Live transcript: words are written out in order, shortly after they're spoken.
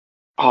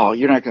Oh,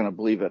 you're not going to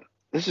believe it.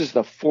 This is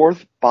the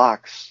fourth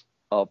box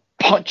of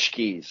punch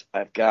keys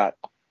I've got.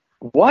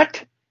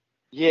 What?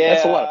 Yeah,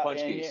 that's a lot of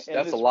punch keys.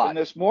 That's a lot. And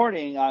this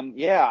morning,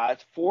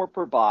 it's 4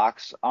 per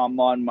box. I'm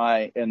on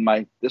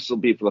this will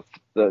be for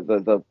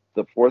the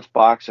fourth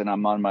box, and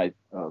I'm on my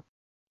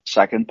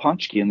second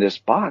punch key in this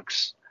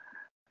box.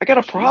 I got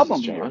a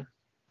problem, John.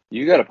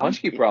 You got a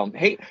punch key problem.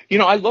 Hey,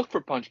 I looked for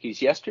punch keys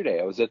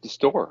yesterday. I was at the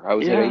store. I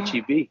was at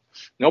H-E-B.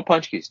 No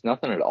punch keys,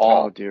 nothing at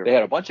all. Oh, dear. They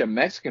had a bunch of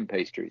Mexican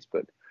pastries,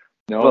 but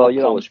no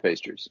Polish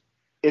pastries.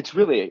 It's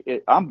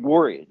really, I'm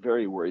worried,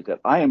 very worried,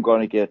 that I am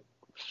going to get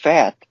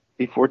fat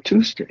before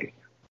Tuesday.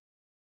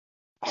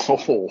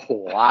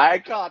 Oh, I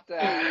got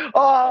that.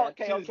 Oh,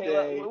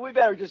 okay. We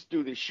better just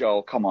do this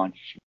show. Come on.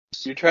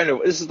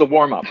 This is the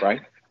warm-up,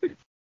 right?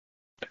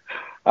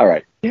 All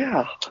right.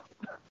 Yeah.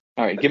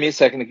 All right, give me a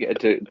second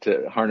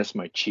to harness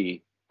my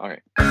chi. All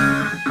right.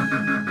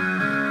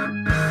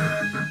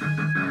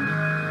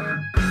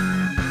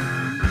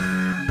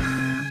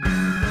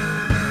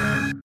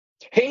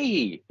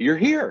 Hey, you're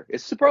here.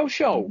 It's the Bro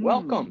Show. Mm-hmm.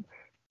 Welcome.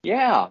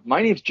 Yeah,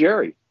 my name's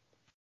Jerry.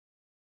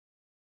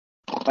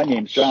 My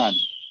name's John.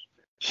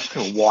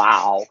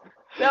 Wow.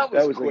 That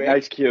was a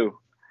nice cue.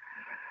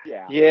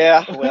 Yeah.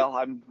 Yeah, well,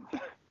 I'm a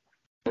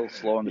little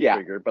slow on the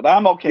trigger, but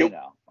I'm okay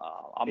now.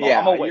 I'm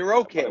awake. You're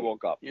okay. I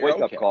woke up. Wake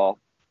up call.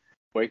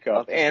 Wake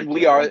up. And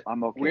we are.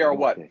 I'm okay. We are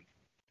what?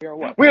 We are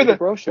what? We're the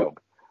Bro Show.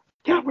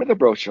 Yeah, we're the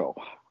Bro Show.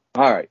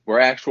 All right. We're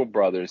actual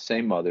brothers,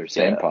 same mother,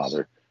 same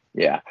father.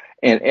 Yeah.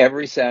 And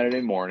every Saturday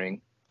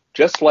morning,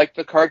 just like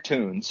the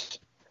cartoons,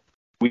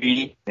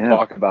 we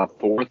talk about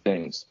 4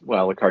 things.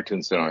 Well, the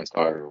cartoons don't always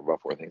talk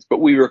about 4 things, but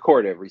we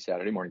record every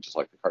Saturday morning, just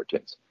like the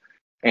cartoons.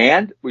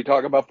 And we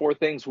talk about 4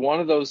 things. One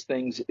of those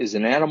things is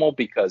an animal,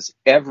 because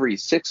every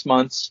 6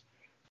 months,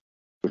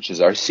 which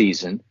is our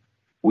season,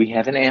 we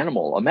have an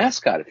animal, a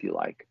mascot, if you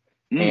like.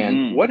 Mm-hmm.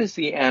 And what is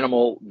the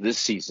animal this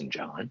season,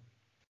 John?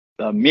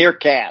 The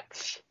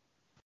meerkats.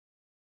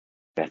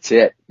 That's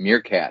it.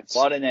 Meerkats.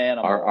 What an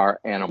animal.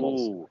 Are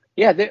animals. Ooh.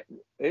 Yeah,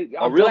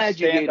 I'm glad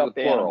you gave the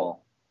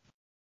plural.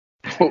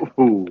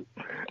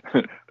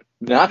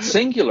 Not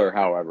singular,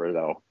 however,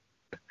 though.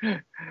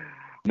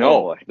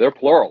 No, they're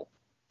plural.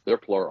 They're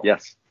plural.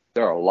 Yes.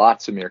 There are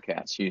lots of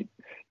meerkats. You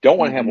don't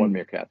want to have one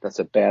meerkat. That's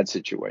a bad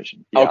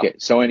situation. Yeah. Okay,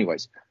 so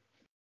anyways,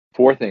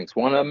 4 things.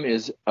 One of them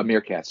is a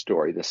meerkat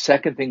story. The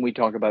second thing we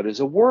talk about is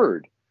a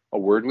word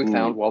we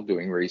found while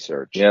doing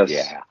research. Yes.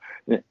 Yeah.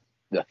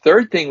 The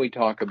third thing we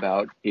talk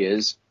about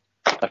is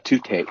a 2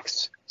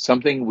 takes,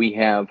 something we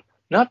have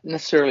not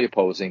necessarily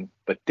opposing,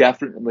 but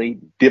definitely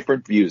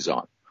different views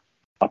on,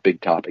 a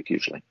big topic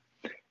usually.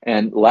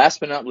 And last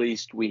but not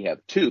least, we have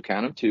 2,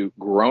 count them 2,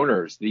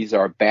 groaners. These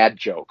are bad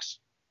jokes.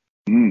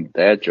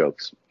 Bad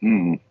jokes.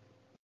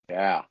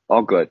 Yeah.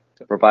 All good.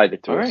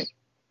 Provided to us. Right.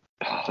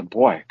 Oh,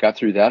 boy, got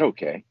through that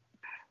okay.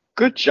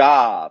 Good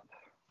job.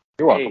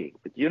 You're welcome. Hey,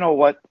 but you know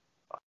what?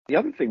 The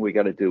other thing we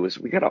got to do is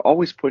we got to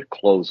always put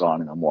clothes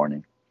on in the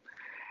morning.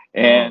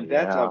 And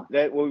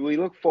we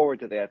look forward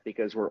to that,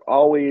 because we're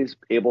always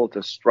able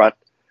to strut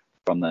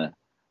from the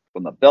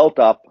belt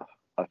up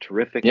a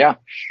terrific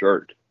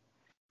shirt.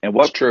 And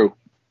what's true?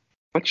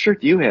 What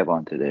shirt do you have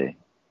on today?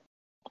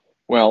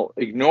 Well,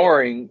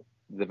 ignoring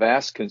the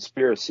vast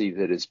conspiracy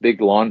that is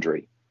big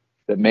laundry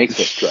that makes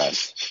us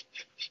dress.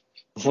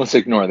 Let's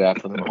ignore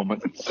that for the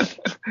moment.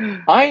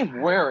 I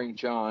am wearing,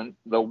 John,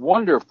 the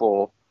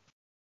wonderful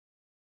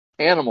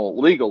Animal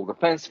Legal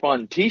Defense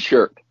Fund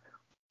T-shirt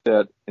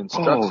that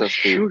instructs us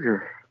to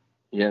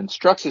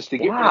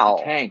get rid of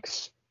the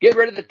tanks. Get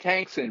rid of the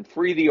tanks and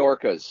free the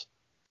orcas.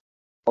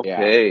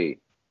 Okay. Yeah.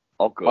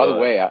 Oh, good. By the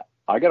way,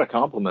 I got a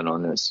compliment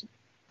on this.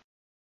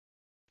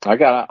 I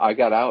got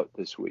out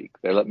this week.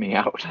 They let me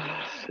out.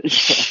 Put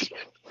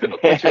you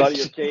out of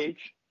your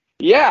cage?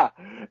 Yeah.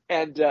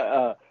 And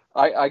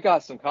I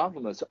got some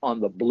compliments on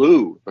the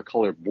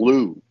color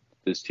blue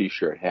this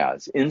T-shirt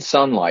has. In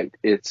sunlight,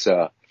 it's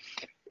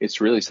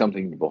really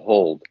something to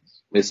behold.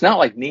 It's not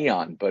like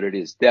neon, but it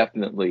is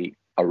definitely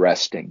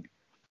arresting.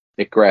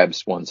 It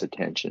grabs one's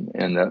attention,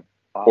 and the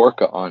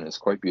orca on is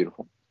quite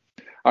beautiful.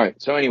 All right,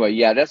 so anyway,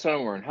 that's what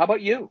I'm wearing. How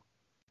about you?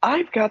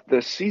 I've got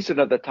the Season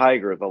of the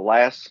Tiger, the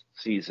last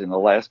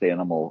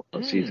animal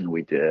season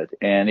we did,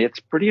 and it's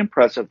pretty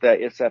impressive. That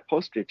it's that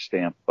postage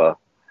stamp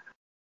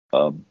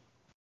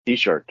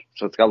T-shirt,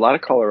 so it's got a lot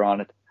of color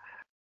on it.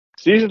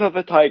 Season of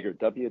the Tiger,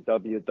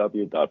 www.bro.show.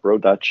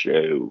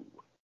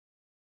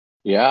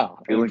 Yeah.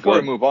 Before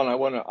I move on, I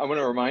want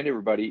to remind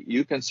everybody,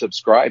 you can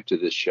subscribe to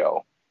this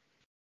show,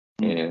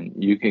 and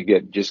you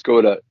can just go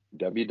to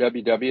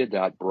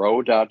www.bro.show,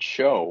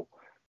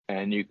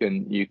 and you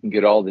can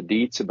get all the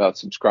deets about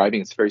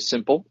subscribing. It's very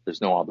simple.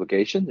 There's no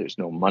obligation. There's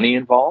no money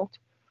involved,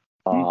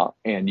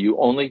 and you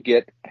only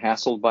get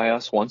hassled by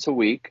us once a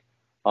week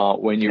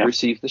when you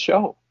receive the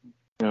show.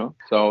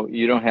 So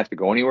you don't have to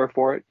go anywhere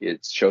for it.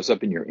 It shows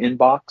up in your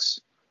inbox,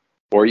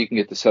 or you can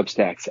get the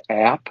Substacks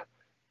app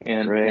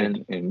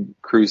and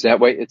cruise that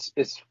way. It's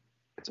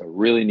a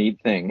really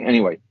neat thing.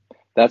 Anyway,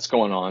 that's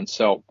going on.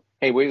 So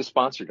Hey, we have a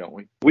sponsor, don't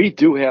we? We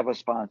do have a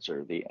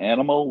sponsor, the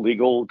Animal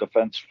Legal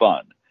Defense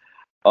Fund.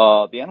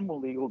 The Animal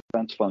Legal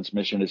Defense Fund's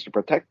mission is to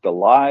protect the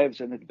lives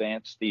and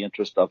advance the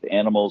interest of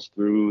animals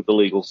through the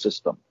legal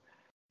system.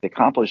 They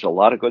accomplish a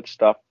lot of good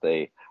stuff.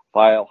 They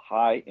file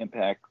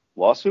high-impact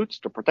lawsuits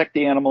to protect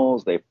the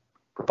animals. They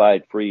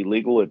provide free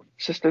legal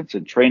assistance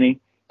and training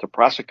to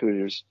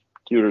prosecutors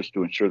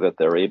to ensure that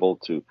they're able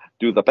to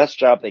do the best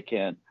job they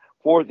can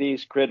for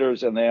these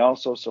critters, and they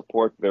also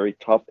support very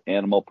tough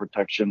animal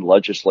protection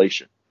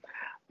legislation.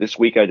 This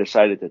week, I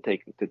decided to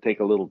take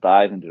a little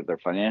dive into their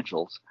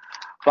financials.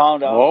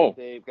 Found out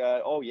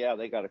that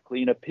they got a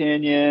clean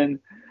opinion.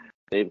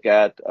 They've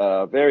got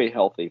very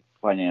healthy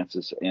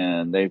finances,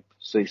 and they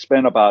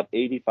spend about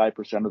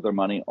 85% of their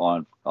money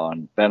on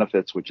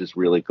benefits, which is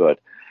really good.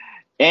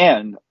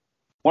 And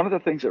one of the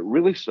things that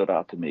really stood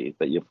out to me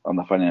on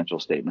the financial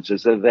statements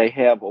is that they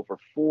have over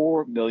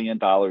 $4 million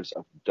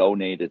of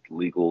donated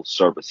legal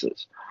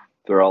services.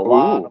 There are a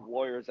lot of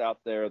lawyers out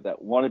there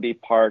that want to be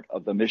part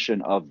of the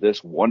mission of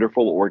this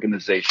wonderful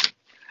organization.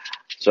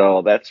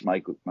 So that's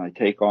my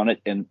take on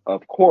it. And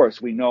of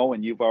course, we know,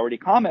 and you've already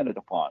commented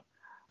upon,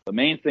 the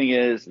main thing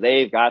is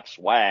they've got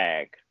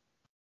swag.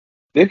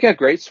 They've got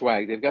great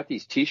swag. They've got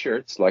these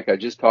T-shirts, like I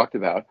just talked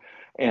about,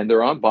 and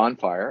they're on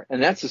Bonfire.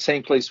 And that's the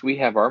same place we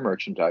have our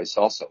merchandise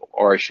also,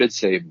 or I should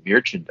say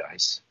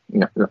merchandise.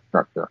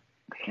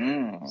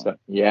 So,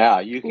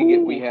 yeah, you can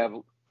get,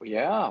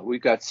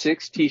 we've got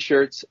 6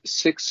 T-shirts,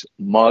 6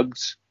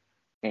 mugs,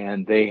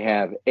 and they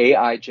have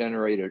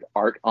AI-generated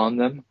art on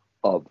them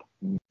of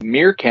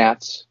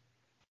meerkats,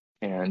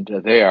 and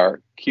they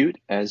are cute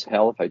as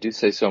hell, if I do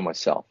say so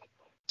myself.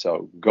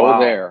 So go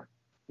there.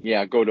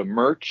 Yeah, go to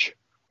merch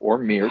or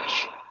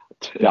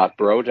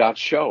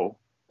merch.bro.show,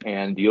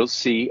 and you'll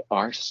see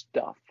our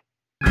stuff.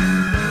 We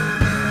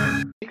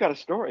got a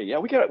story. Yeah,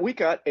 we got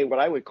a what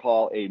I would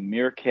call a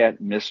meerkat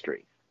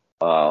mystery.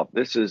 We had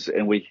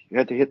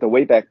to hit the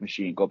Wayback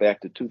Machine, go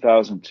back to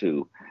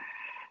 2002.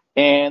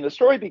 And the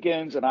story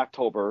begins in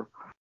October,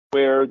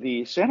 where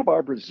the Santa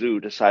Barbara Zoo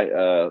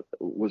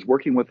was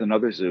working with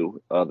another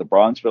zoo, the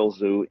Bronzeville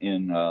Zoo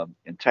in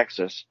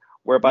Texas,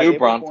 whereby New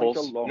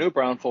Braunfels. Oh, New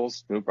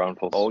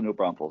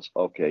Braunfels.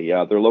 Okay,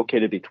 yeah, they're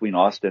located between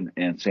Austin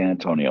and San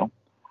Antonio,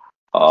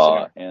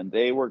 and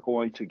they were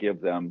going to give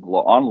them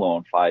on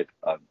loan 5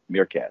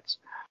 meerkats.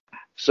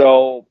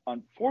 So,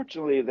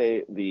 unfortunately,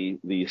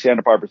 the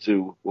Santa Barbara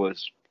Zoo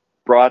was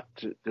brought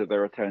to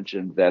their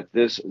attention that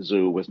this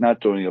zoo was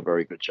not doing a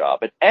very good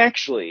job. It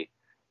actually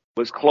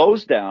was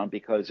closed down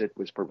because it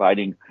was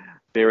providing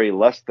very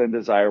less than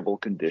desirable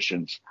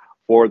conditions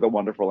for the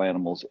wonderful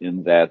animals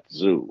in that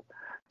zoo.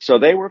 So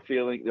they were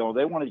feeling,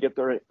 they want to get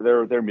their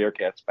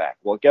meerkats back.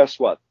 Well, guess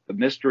what? The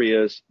mystery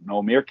is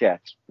no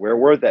meerkats. Where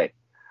were they?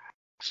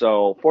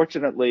 So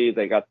fortunately,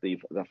 they got the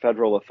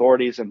federal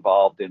authorities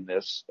involved in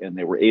this, and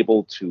they were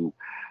able to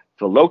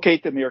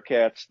locate the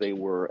meerkats. They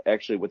were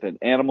actually with an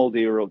animal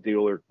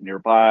dealer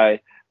nearby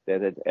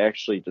that had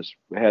actually just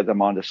had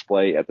them on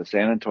display at the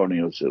San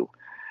Antonio Zoo.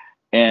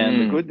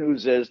 And the good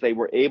news is they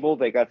were able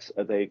to get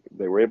a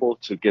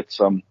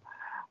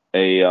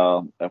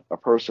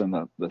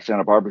person, the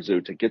Santa Barbara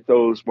Zoo, to get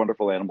those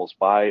wonderful animals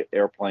by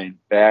airplane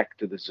back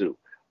to the zoo.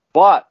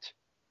 But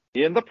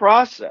in the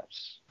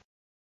process,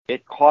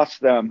 it cost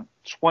them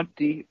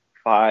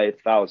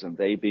 $25,000,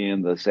 they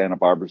being the Santa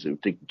Barbara Zoo,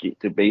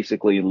 to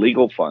basically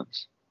legal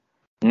funds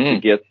to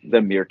get the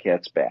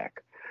meerkats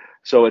back.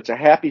 So it's a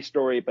happy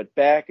story, but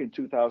back in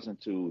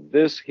 2002,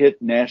 this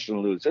hit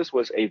national news. This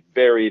was a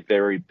very,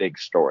 very big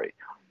story.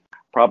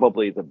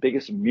 Probably the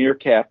biggest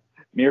catnapping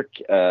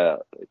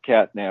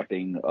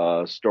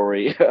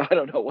story. I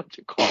don't know what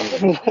to call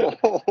it.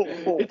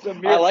 It's a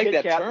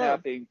meerkat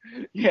catnapping.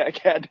 Term. Yeah,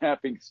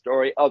 catnapping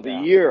story of the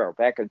year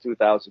back in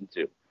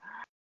 2002.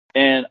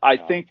 And I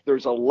think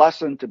there's a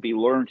lesson to be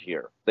learned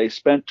here.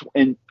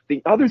 And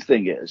the other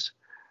thing is,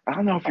 I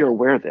don't know if you're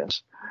aware of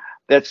this,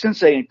 that since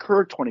they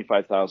incurred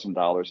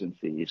 $25,000 in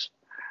fees,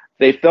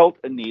 they felt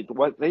a need.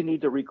 They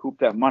need to recoup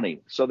that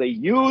money. So they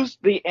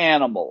used the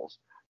animals.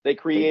 They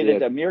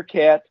created a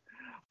meerkat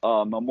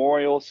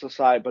memorial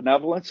society,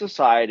 benevolent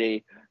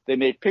society. They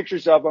made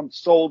pictures of them,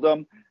 sold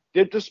them,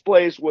 did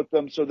displays with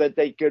them so that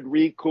they could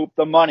recoup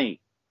the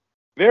money.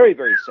 Very,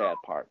 very sad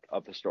part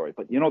of the story.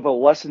 But the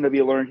lesson to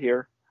be learned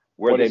here,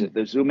 where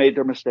the zoo made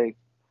their mistake?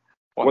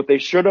 What they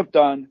should have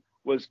done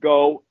was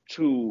go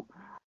to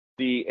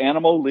the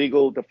Animal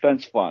Legal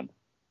Defense Fund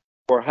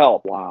for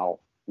help. Wow.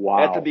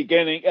 At the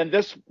beginning, and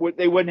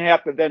they wouldn't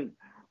have to then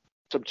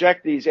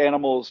subject these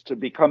animals to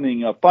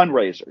becoming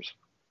fundraisers.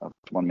 That's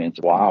one man's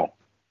opinion. Wow.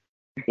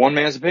 One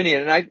man's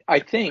opinion. And I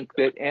think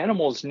that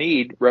animals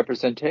need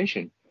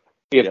representation.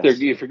 If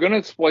you're going to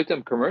exploit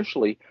them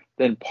commercially,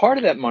 then part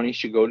of that money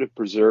should go to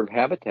preserve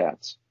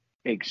habitats.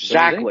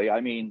 Exactly. I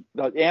mean,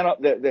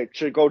 that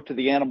should go to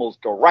the animals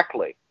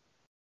directly.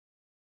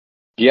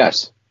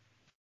 Yes.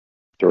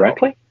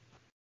 Directly?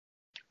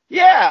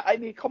 Yeah. I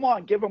mean, come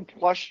on, give them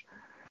plush,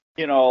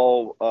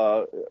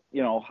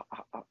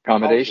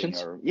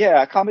 accommodations.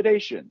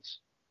 Accommodations.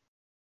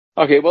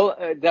 Okay, well,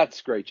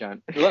 that's great,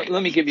 John. Let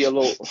me give you a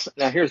little.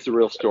 Now, here's the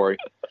real story.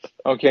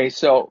 Okay,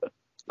 so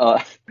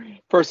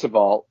first of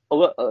all,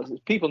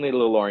 people need a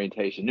little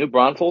orientation. New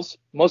Braunfels,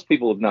 most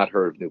people have not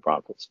heard of New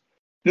Braunfels.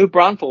 New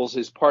Braunfels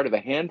is part of a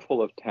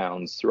handful of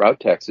towns throughout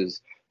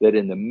Texas that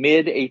in the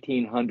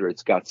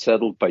mid-1800s got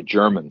settled by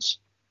Germans.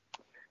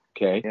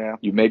 Okay, Yeah.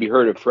 You maybe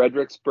heard of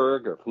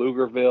Fredericksburg or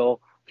Pflugerville,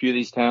 a few of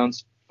these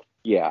towns.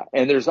 Yeah,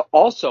 and there's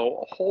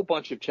also a whole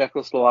bunch of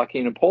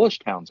Czechoslovakian and Polish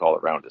towns all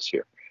around us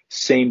here.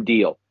 Same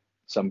deal.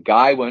 Some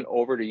guy went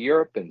over to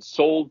Europe and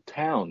sold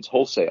towns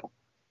wholesale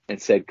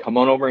and said, come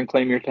on over and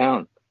claim your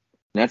town.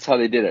 And that's how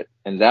they did it.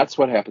 And that's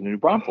what happened to New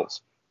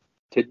Braunfels.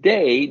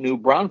 Today, New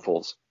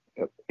Braunfels,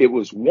 it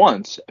was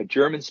once a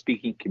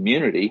German-speaking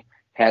community,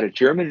 had a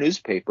German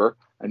newspaper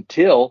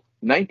until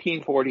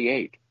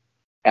 1948,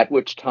 at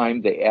which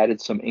time they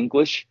added some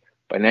English.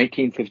 By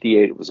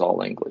 1958, it was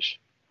all English.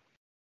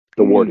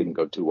 The war didn't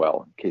go too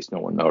well, in case no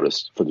one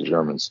noticed, for the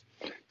Germans.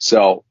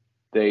 So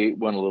they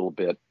went a little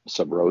bit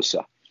sub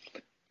rosa.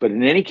 But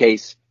in any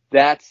case,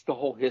 that's the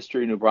whole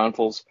history of New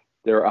Braunfels.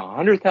 There are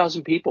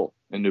 100,000 people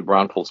in New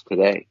Braunfels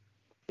today.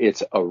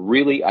 It's a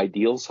really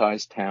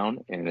ideal-sized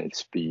town, and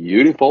it's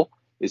beautiful.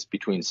 It's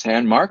between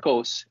San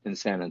Marcos and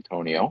San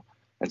Antonio,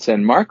 and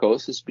San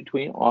Marcos is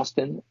between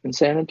Austin and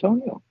San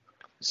Antonio.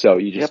 So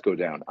you just go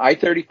down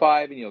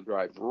I-35, and you'll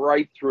drive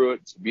right through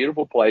it. It's a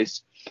beautiful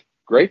place.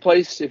 Great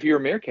place if you're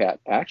a meerkat,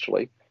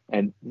 actually.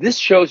 And this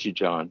shows you,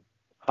 John,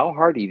 how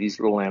hardy these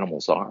little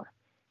animals are,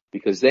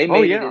 because they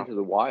made it into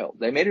the wild.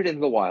 They made it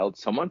into the wild.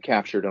 Someone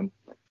captured them,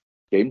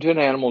 gave them to an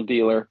animal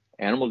dealer.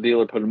 Animal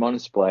dealer put them on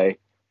display.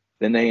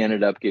 Then they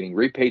ended up getting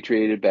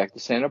repatriated back to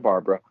Santa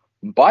Barbara.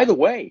 And by the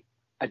way,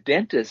 a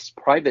dentist's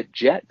private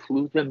jet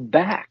flew them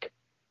back.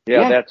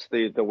 Yeah, that's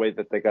the way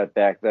that they got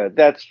back.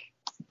 That's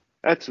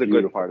the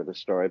good part of the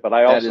story. But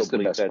I also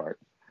believe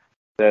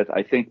that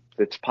I think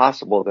it's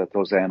possible that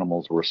those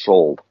animals were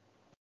sold.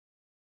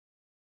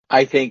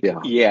 I think, this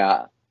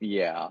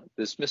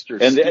Mr.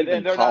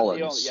 Stephen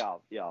Collins.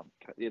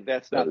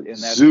 That's not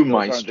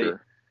Zoomeister.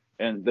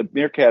 And the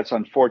meerkats,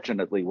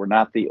 unfortunately, were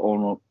not the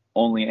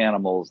only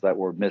animals that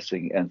were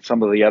missing, and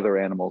some of the other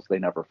animals they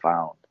never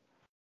found.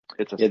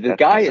 The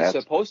guy is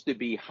supposed to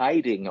be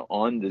hiding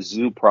on the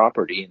zoo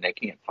property, and they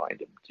can't find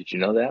him. Did you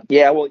know that?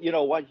 Yeah, well, you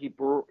know what? He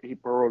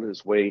burrowed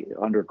his way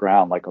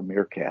underground like a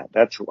meerkat.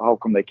 That's how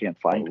come they can't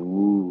find him.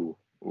 Ooh.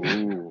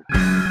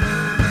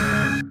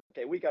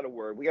 Okay, we got a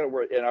word.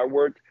 And our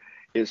word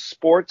is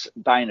sports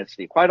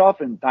dynasty. Quite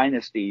often,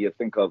 dynasty, you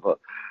think of a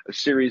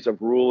series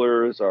of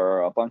rulers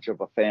or a bunch of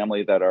a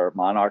family that are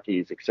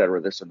monarchies, et cetera,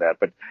 this and that.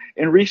 But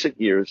in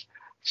recent years,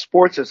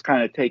 sports has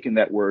kind of taken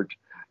that word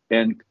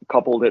and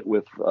coupled it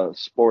with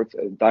sports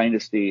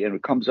dynasty, and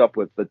it comes up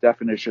with the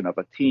definition of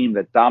a team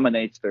that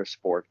dominates their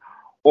sport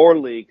or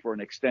league for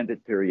an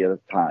extended period of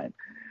time.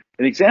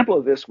 An example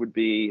of this would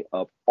be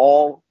of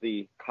all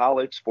the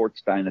college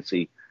sports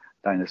dynasties,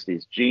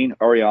 Gene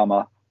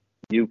Auriemma,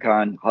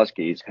 UConn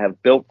Huskies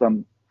have built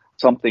them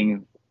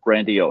something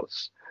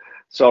grandiose.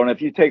 So, and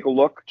if you take a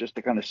look, just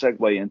to kind of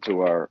segue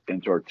into our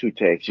two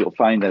takes, you'll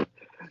find that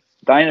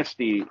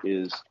dynasty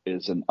is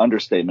an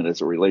understatement as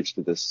it relates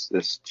to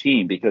this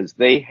team, because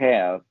they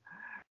have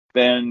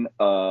been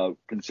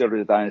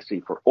considered a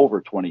dynasty for over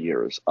 20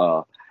 years.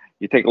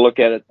 You take a look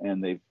at it,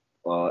 and they've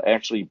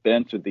actually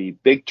been to the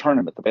big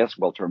tournament, the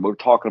basketball tournament.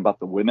 We're talking about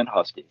the women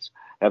Huskies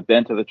have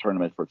been to the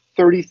tournament for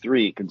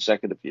 33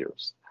 consecutive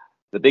years.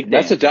 The big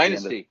That's a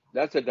dynasty.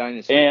 That's a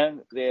dynasty.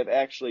 And they have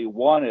actually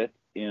won it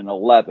in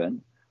 11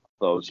 of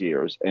those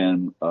years,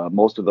 and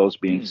most of those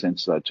being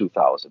since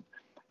 2000.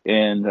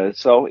 And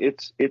so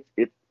it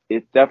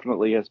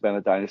definitely has been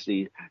a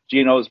dynasty.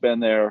 Gino's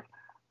been there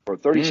for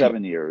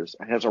 37 years,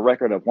 has a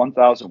record of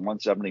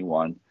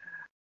 1,171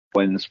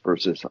 wins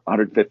versus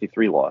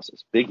 153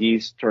 losses. Big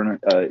East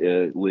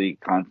League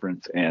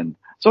Conference, and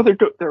so they're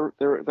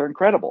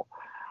incredible.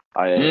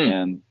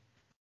 And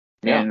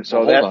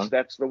so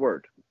that's the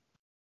word.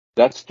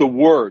 That's the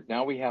word.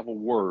 Now we have a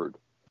word.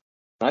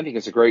 I think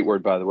it's a great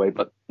word, by the way.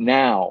 But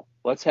now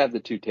let's have the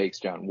two takes,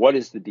 John. What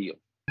is the deal?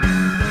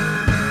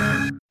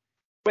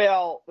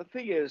 Well, the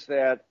thing is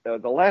that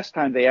the last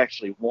time they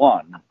actually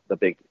won the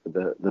big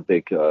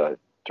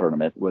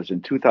tournament was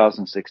in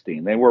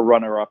 2016. They were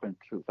runner-up in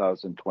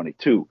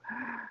 2022.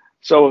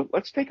 So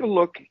let's take a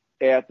look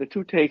at the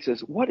two takes as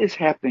what is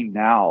happening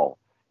now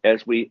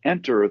as we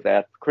enter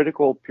that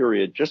critical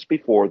period just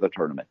before the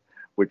tournament,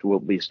 which will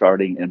be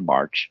starting in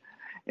March.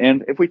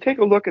 And if we take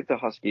a look at the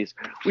Huskies,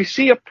 we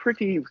see a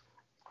pretty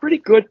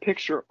good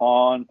picture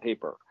on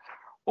paper.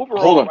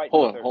 Overall,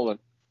 hold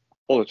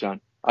on,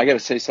 John. I got to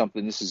say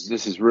something. This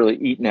is really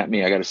eating at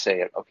me. I got to say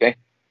it. Okay.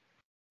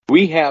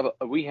 We have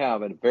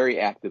a very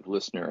active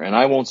listener, and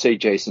I won't say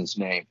Jason's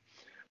name,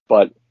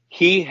 but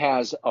he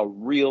has a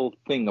real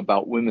thing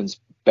about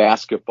women's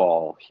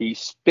basketball. He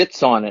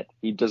spits on it.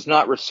 He does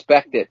not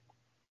respect it,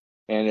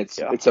 and it's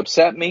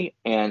upset me.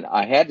 And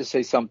I had to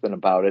say something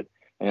about it.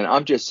 And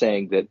I'm just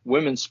saying that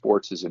women's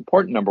sports is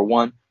important, number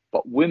one,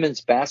 but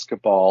women's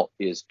basketball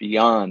is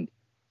beyond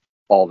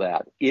all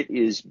that. It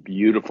is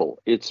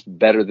beautiful. It's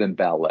better than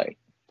ballet.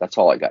 That's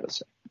all I got to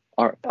say.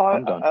 All right,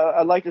 I'm done.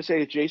 I'd like to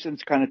say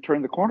Jason's kind of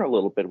turned the corner a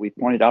little bit. We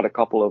pointed out a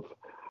couple of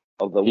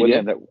the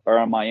women that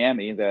are in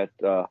Miami that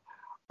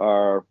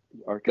are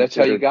considered, that's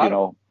how you got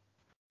it.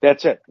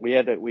 That's it. We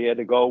had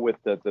to go with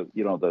the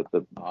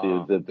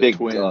big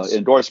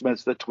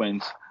endorsements, the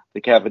twins, the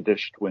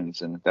Cavendish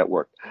twins, and that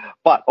worked.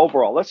 But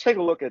overall, let's take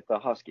a look at the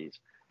Huskies.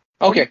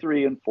 Okay,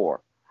 3-4.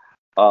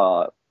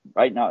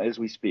 Right now, as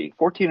we speak,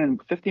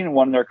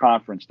 15-1 in their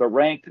conference. They're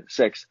ranked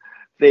 6th.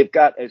 They've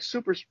got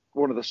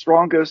one of the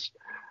strongest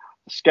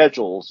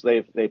schedules.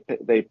 They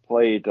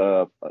played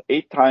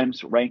 8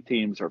 times. Ranked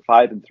teams are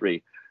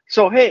 5-3.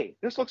 So hey,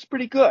 this looks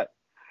pretty good.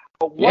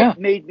 But what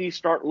made me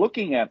start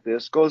looking at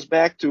this goes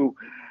back to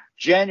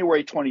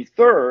January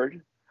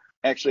 23rd,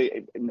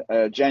 actually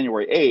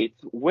January 8th,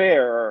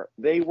 where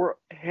they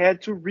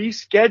had to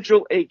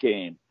reschedule a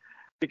game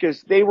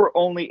because they were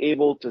only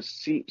able to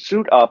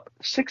suit up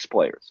 6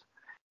 players.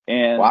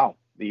 And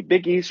the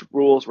Big East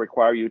rules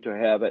require you to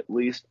have at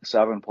least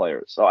 7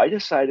 players. So I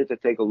decided to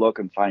take a look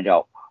and find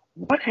out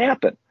what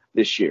happened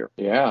this year.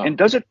 Yeah. And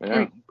does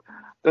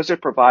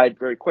it provide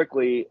very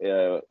quickly?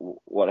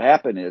 What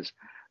happened is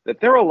that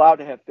they're allowed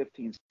to have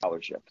 15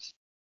 scholarships.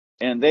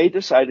 And they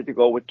decided to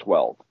go with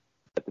 12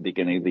 at the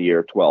beginning of the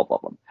year, 12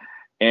 of them.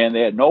 And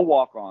they had no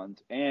walk-ons.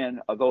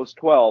 And of those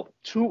 12,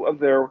 2 of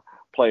their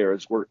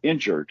players were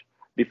injured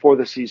before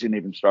the season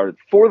even started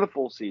for the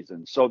full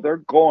season. So they're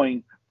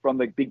going from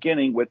the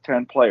beginning with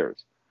 10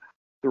 players.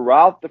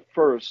 Throughout the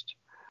first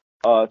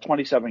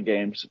 27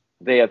 games,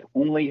 they have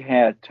only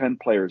had 10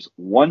 players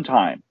one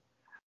time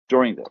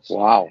during this.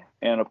 Wow.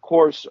 And of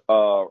course,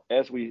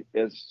 as we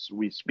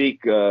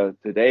speak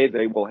today,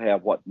 they will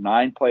have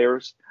 9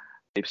 players.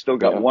 They've still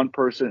got one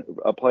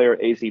player,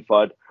 AZ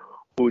Fudd,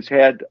 who's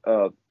had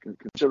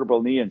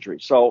considerable knee injury.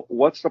 So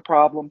what's the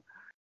problem?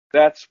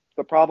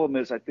 The problem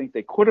is I think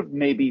they could have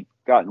maybe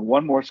gotten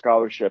one more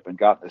scholarship and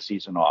gotten the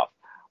season off.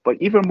 But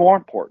even more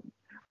important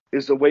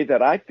is the way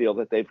that I feel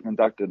that they've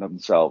conducted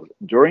themselves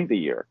during the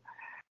year.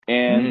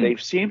 And they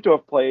seem to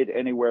have played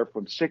anywhere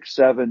from 6,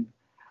 7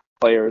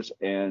 players,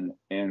 and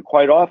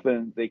quite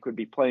often they could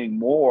be playing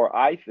more,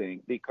 I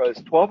think,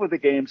 because 12 of the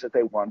games that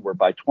they won were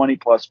by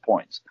 20-plus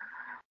points.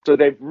 So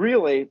they've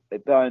really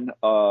done,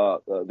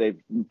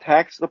 they've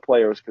taxed the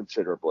players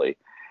considerably.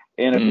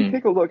 And if you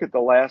take a look at the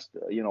last,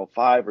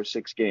 5 or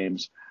 6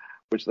 games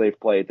which they've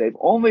played, they've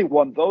only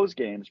won those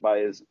games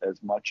by as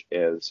much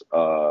as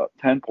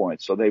 10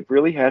 points. So they've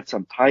really had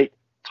some tight,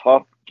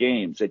 tough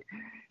games. And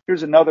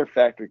here's another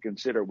factor to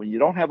consider. When you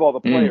don't have all the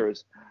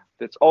players,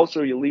 that's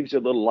also leaves you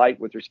a little light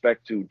with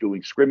respect to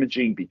doing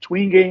scrimmaging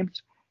between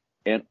games.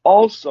 And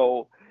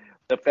also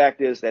the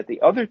fact is that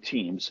the other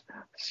teams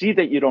see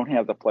that you don't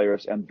have the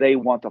players and they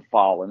want to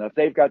foul. And if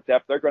they've got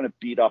depth, they're going to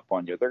beat up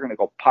on you. They're going to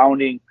go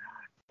pounding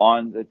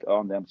on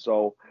them.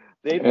 So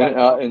they've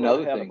got and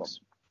other things.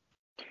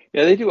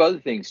 Yeah, they do other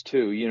things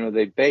too.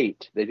 They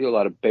bait. They do a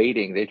lot of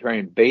baiting. They try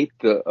and bait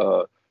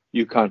the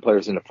UConn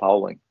players into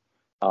fouling.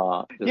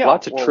 There's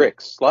lots of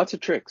tricks.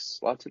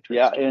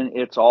 Yeah, and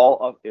it's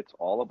all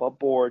above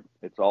board.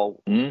 It's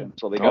all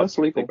so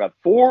they've got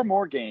 4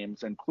 more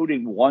games,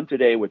 including one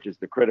today, which is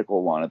the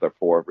critical one of the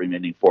 4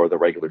 remaining for the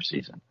regular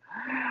season.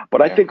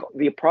 But I think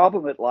the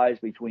problem that lies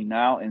between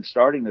now and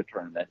starting the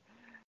tournament,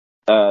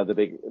 the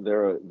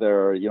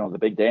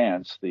big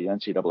dance, the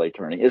NCAA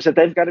tournament, is that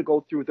they've got to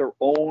go through their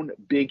own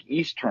Big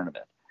East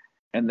tournament.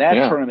 And that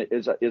tournament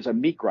is a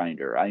meat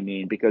grinder. I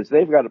mean, because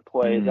they've got to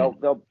play,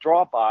 they'll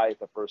draw by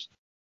the first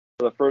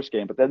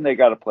game, but then they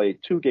got to play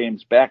 2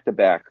 games back to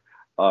back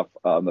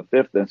on the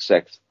 5th and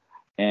 6th.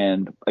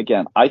 And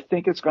again, I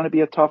think it's going to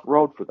be a tough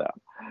road for them.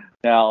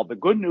 Now, the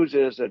good news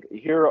is that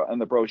here on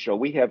the Bro Show,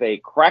 we have a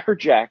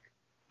crackerjack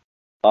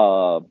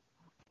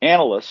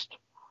analyst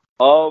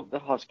of the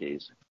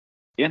Huskies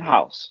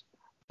in-house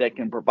that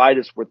can provide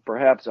us with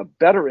perhaps a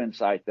better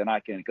insight than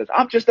I can, because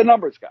I'm just a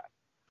numbers guy.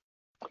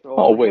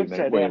 So wait a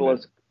minute.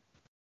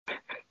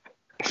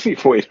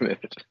 Wait a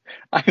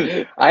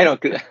minute. I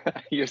don't.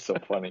 You're so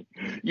funny.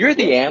 You're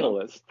the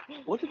analyst.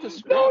 Look at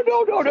this. No.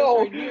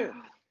 Right here.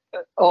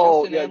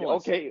 Oh, yeah.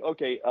 Okay.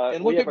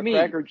 And look at me.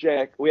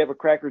 We have a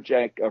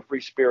crackerjack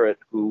free spirit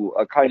who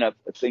kind of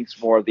thinks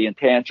more of the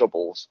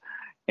intangibles,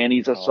 and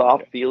he's a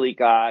soft, feely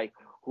guy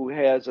who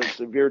has a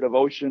severe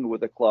devotion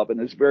with the club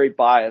and is very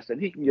biased,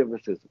 and he can give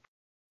us his.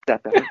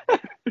 That better?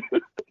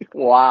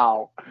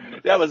 Wow,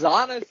 that was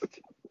honest.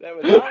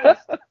 Okay,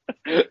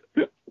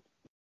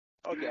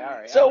 all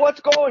right. So what's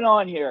going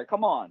on here?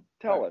 Come on,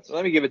 tell us.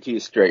 Let me give it to you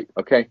straight,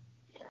 okay?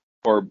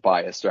 Or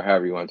biased, or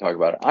however you want to talk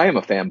about it. I am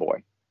a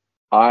fanboy.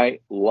 I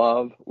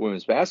love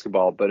women's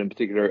basketball, but in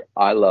particular,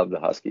 I love the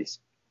Huskies.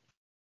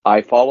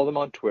 I follow them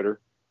on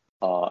Twitter.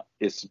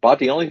 It's about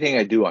the only thing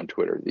I do on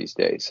Twitter these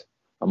days.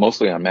 I'm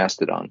mostly on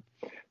Mastodon.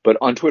 But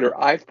on Twitter,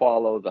 I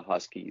follow the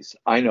Huskies.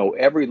 I know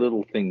every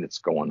little thing that's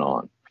going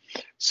on.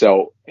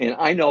 So, and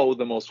I know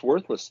the most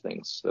worthless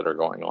things that are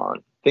going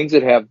on, things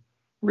that have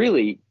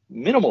really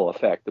minimal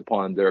effect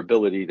upon their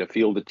ability to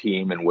field a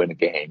team and win a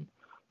game.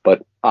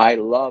 But I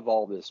love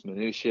all this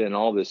minutia and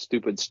all this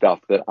stupid stuff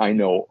that I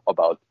know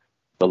about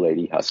the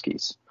Lady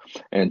Huskies.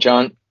 And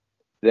John,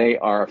 they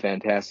are a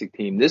fantastic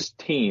team. This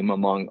team,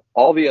 among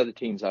all the other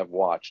teams I've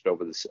watched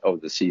over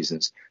the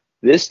seasons,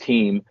 this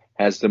team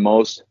has the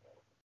most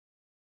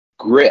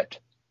grit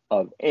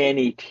of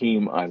any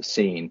team I've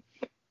seen.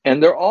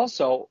 And they're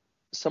also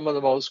some of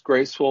the most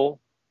graceful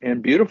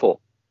and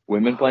beautiful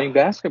women playing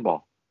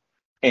basketball.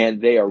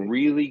 And they are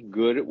really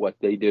good at what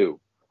they do.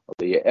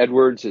 Leah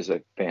Edwards is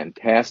a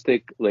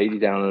fantastic lady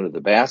down under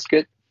the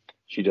basket.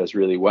 She does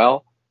really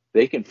well.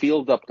 They can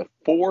field up to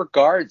 4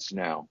 guards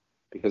now,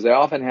 because they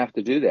often have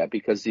to do that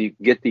because you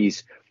get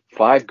these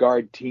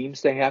 5-guard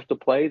teams they have to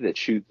play that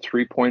shoot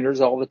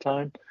 3-pointers all the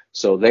time.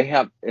 So they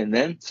have, and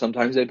then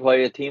sometimes they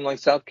play a team like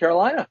South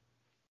Carolina,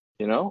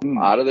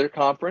 out of their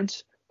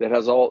conference that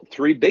has all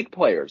 3 big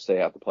players they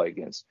have to play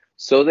against.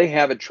 So they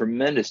have a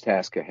tremendous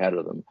task ahead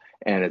of them,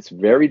 and it's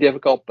very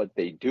difficult, but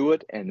they do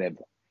it, and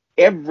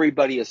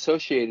everybody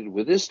associated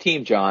with this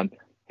team, John,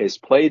 has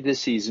played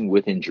this season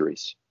with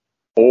injuries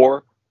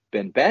or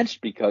been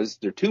benched because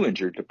they're too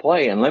injured to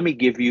play. And let me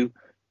give you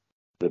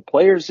the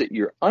players that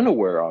you're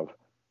unaware of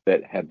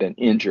that have been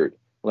injured.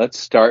 Let's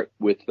start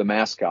with the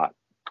mascot.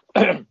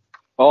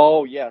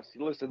 Oh, yes.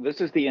 Listen,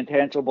 this is the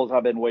intangibles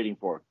I've been waiting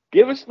for.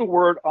 Give us the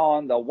word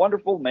on the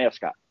wonderful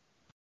mascot.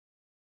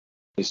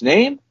 His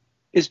name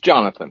is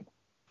Jonathan.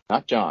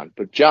 Not John,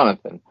 but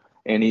Jonathan.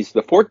 And he's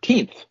the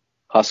 14th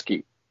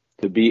Husky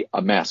to be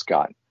a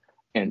mascot.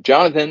 And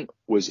Jonathan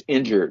was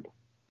injured.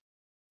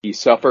 He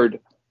suffered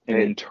an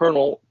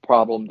internal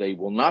problem. They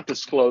will not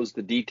disclose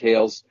the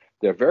details.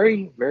 They're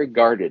very, very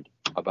guarded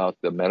about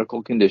the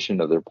medical condition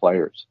of their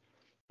players.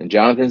 And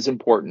Jonathan's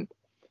important.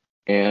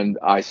 And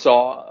I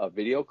saw a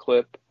video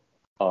clip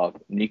of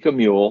Nika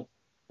Mule,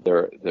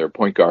 their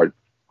point guard,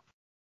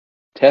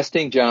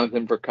 testing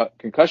Jonathan for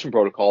concussion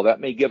protocol. That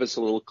may give us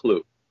a little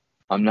clue.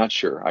 I'm not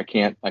sure. I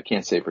can't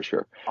say for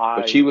sure.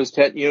 But she was,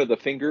 the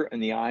finger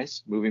and the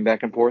eyes moving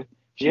back and forth.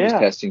 She was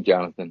testing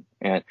Jonathan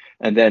and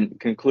then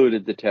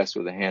concluded the test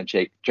with a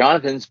handshake.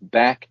 Jonathan's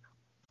back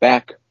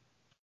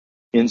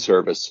in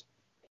service.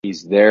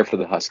 He's there for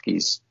the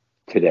Huskies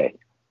today.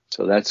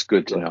 So that's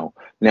good to know.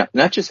 Now,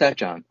 not just that,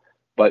 John,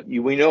 but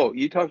we know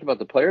you talked about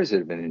the players that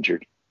have been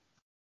injured.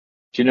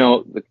 Do you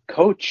know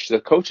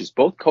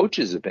both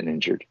coaches have been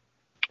injured.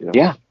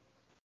 Yeah.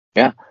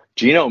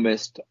 Gino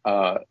missed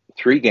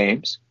 3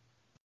 games.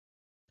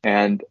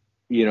 And,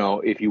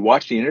 if you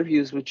watch the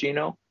interviews with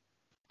Gino,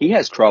 he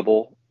has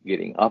trouble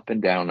getting up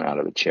and down out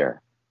of a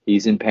chair.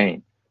 He's in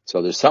pain.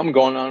 So there's something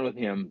going on with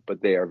him,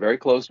 but they are very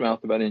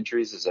close-mouthed about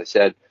injuries, as I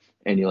said,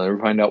 and you'll never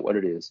find out what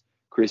it is.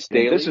 Chris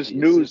Daly. This is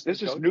news.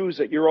 This is news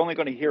that you're only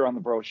going to hear on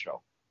the Bro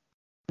Show.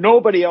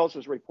 Nobody else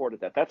has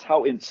reported that. That's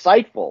how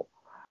insightful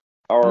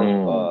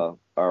our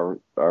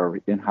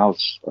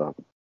in-house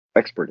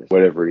expert is.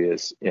 Whatever he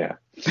is. Yeah.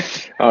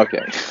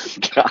 Okay.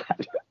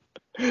 God.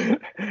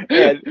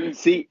 And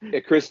see,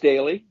 Chris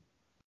Daly,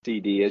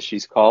 CD as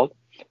she's called,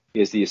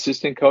 is the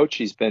assistant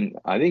coach.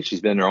 I think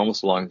she's been there almost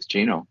as long as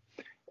Gino.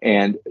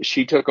 And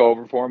she took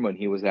over for him when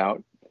he was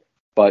out.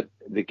 But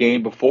the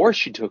game before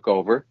she took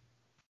over,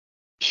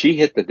 she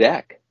hit the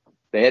deck.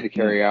 They had to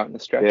carry her out in the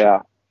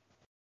stretcher.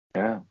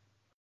 Yeah.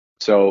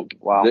 So,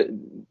 wow.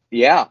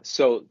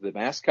 So the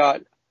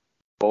mascot,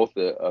 both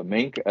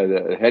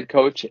the head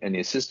coach and the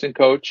assistant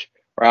coach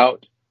are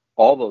out.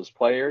 All those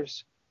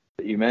players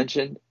that you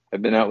mentioned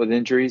have been out with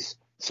injuries.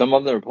 Some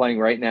of them are playing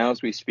right now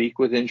as we speak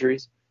with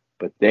injuries,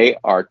 but they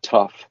are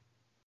tough,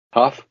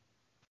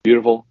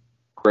 beautiful,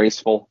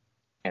 graceful,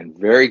 and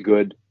very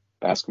good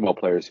basketball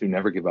players who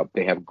never give up.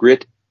 They have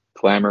grit,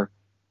 clamor,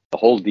 the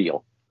whole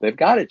deal. They've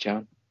got it,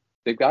 John.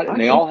 They've got it.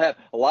 And a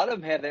lot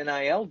of them have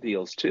NIL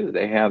deals too.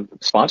 They have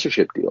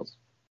sponsorship deals.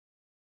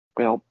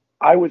 Well,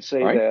 I would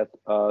say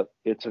that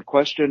it's a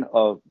question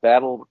of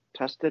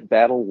battle-tested,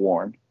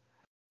 battle-worn.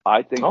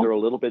 I think they're a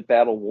little bit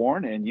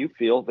battle-worn, and you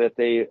feel that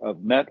they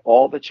have met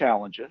all the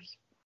challenges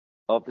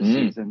of the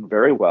season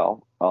very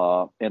well.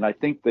 And I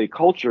think the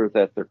culture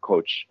that their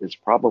coach is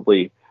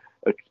probably,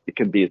 it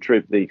can be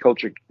the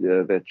culture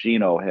that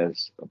Gino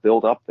has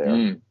built up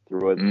there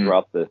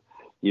throughout the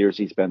years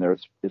he's been there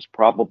is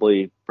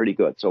probably pretty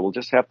good. So we'll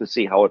just have to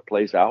see how it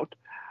plays out.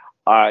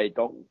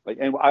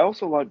 And I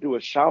also want to do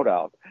a shout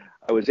out.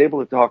 I was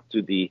able to talk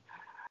to the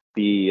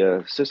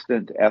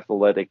assistant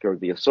athletic or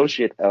the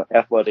associate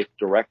athletic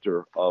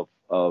director of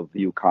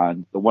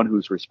UConn, the one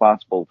who's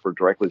responsible for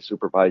directly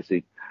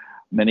supervising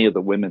many of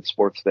the women's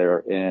sports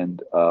there.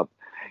 And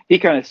he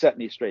kind of set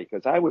me straight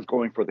because I was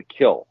going for the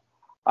kill.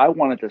 I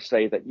wanted to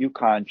say that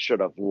UConn should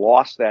have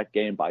lost that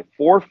game by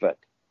forfeit,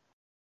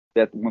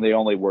 that when they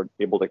only were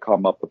able to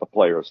come up with the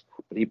players.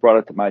 But he brought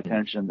it to my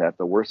attention that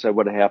the worst that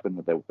would have happened,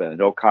 that there would have been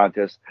no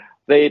contest.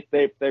 They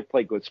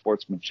play good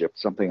sportsmanship,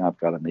 something I've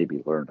got to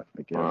maybe learn,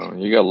 I guess. Oh,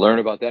 you got to learn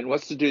about that. And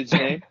what's the dude's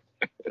name?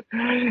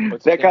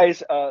 That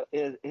guy's,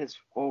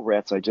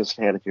 rats, I just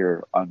had it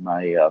here on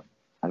my,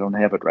 I don't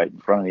have it right in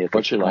front of me.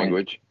 What's your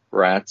language?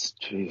 Rats.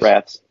 Jeez.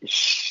 Rats.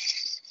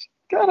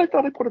 God, I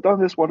thought I put it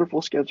on this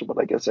wonderful schedule, but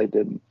I guess I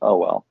didn't. Oh,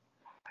 well.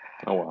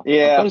 Oh, well.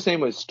 Yeah. I thought his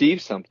name was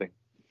Steve something.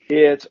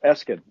 It's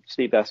Eskin,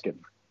 Steve Eskin.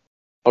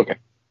 Okay.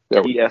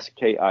 There we go.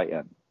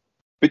 Eskin.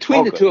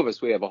 Between the two of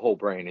us, we have a whole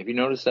brain. Have you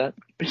noticed that?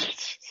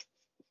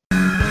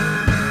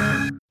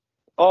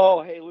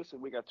 Oh, hey,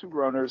 listen, we got two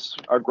groaners.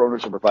 Our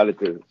groaners are provided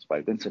to us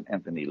by Vincent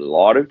Anthony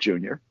Lauder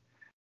Jr.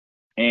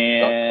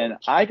 And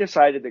I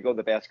decided to go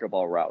the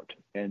basketball route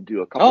and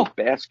do a couple of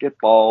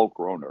basketball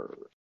groaners.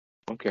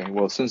 Okay,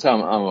 well, since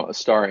I'm a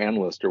star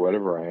analyst or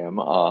whatever I am,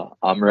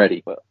 I'm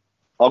ready.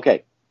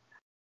 Okay,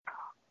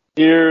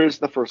 here's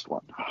the first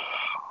one.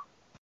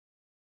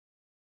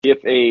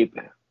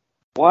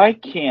 Why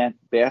can't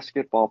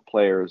basketball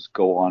players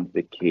go on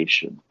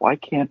vacation? Why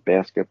can't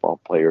basketball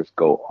players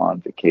go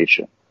on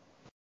vacation?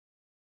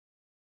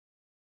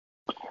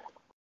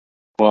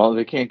 Well,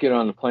 they can't get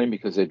on the plane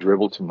because they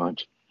dribble too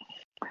much.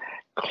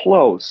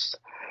 Close.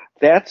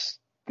 That's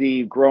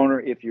the groaner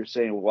if you're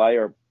saying, why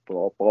are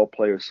ball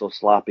players so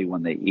sloppy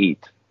when they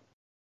eat?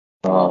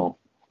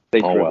 They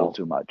dribble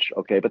too much.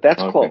 Okay, but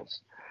that's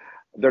close.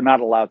 They're not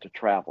allowed to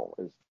travel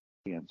is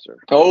the answer.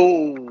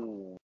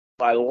 Oh,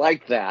 I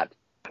like that.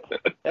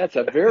 That's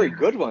a very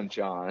good one,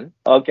 John.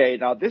 Okay,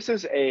 now this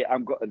is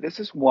an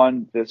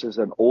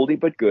oldie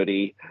but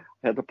goodie.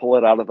 I had to pull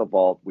it out of the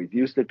vault. We've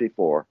used it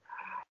before.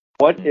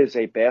 What is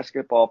a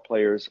basketball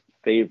player's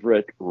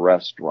favorite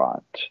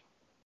restaurant?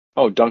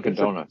 Oh, Dunkin'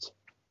 Donuts.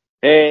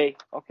 Hey,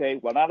 okay,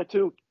 1 out of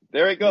 2.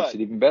 Very good. Makes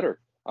it even better.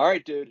 All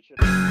right, dude.